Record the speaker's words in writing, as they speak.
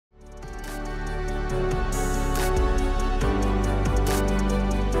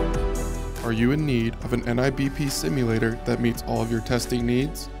Are you in need of an NIBP simulator that meets all of your testing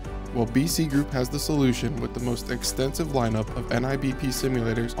needs? Well, BC Group has the solution with the most extensive lineup of NIBP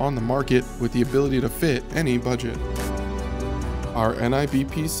simulators on the market with the ability to fit any budget. Our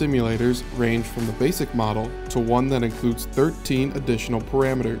NIBP simulators range from the basic model to one that includes 13 additional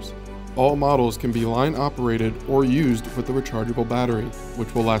parameters. All models can be line operated or used with a rechargeable battery,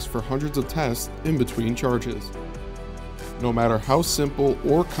 which will last for hundreds of tests in between charges. No matter how simple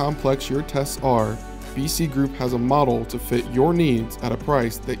or complex your tests are, BC Group has a model to fit your needs at a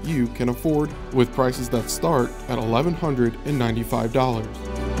price that you can afford, with prices that start at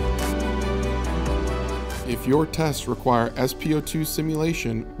 $1,195. If your tests require SpO2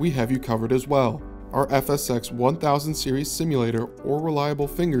 simulation, we have you covered as well. Our FSX 1000 series simulator or reliable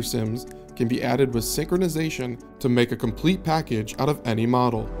finger sims can be added with synchronization to make a complete package out of any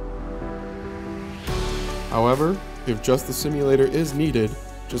model. However, if just the simulator is needed,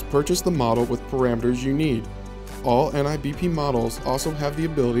 just purchase the model with parameters you need. All NIBP models also have the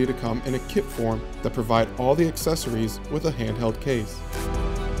ability to come in a kit form that provide all the accessories with a handheld case.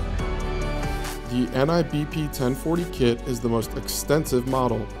 The NIBP 1040 kit is the most extensive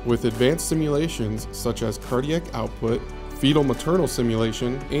model, with advanced simulations such as cardiac output, fetal-maternal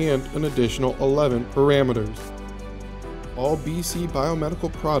simulation, and an additional 11 parameters. All BC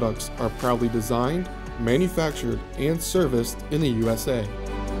biomedical products are proudly designed, manufactured, and serviced in the USA.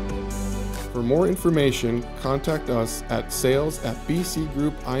 For more information, contact us at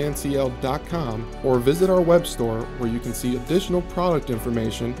sales@bcgroupincl.com or visit our web store where you can see additional product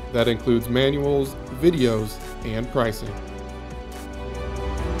information that includes manuals, videos, and pricing.